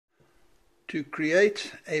To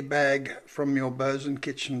create a bag from your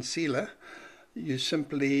Bonsenkitchen sealer, you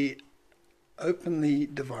simply open the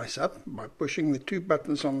device up by pushing the two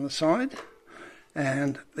buttons on the side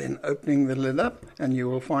and then opening the lid up, and you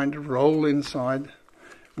will find a roll inside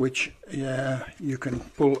which you can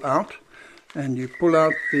pull out, and you pull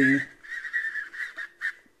out the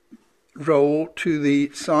roll to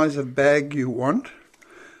the size of bag you want.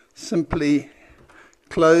 Simply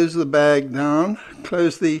close the bag down,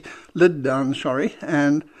 close the lid down,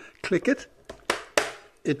 and click it.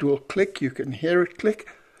 It will click, you can hear it click,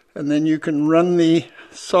 and then you can run the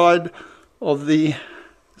side of the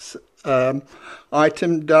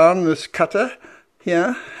item down this cutter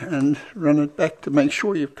here and run it back to make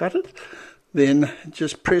sure you've cut it. Then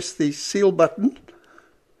just press the seal button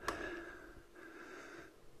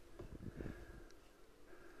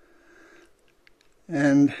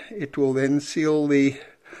and it will then seal the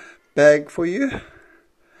bag for you.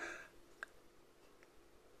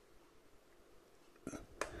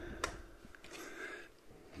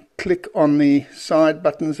 Click on the side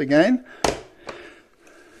buttons again,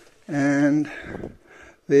 and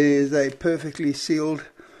there's a perfectly sealed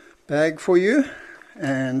bag for you,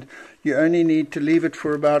 and you only need to leave it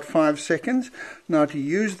for about 5 seconds. Now, to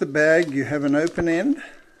use the bag, you have an open end,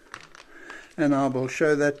 and I will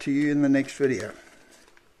show that to you in the next video.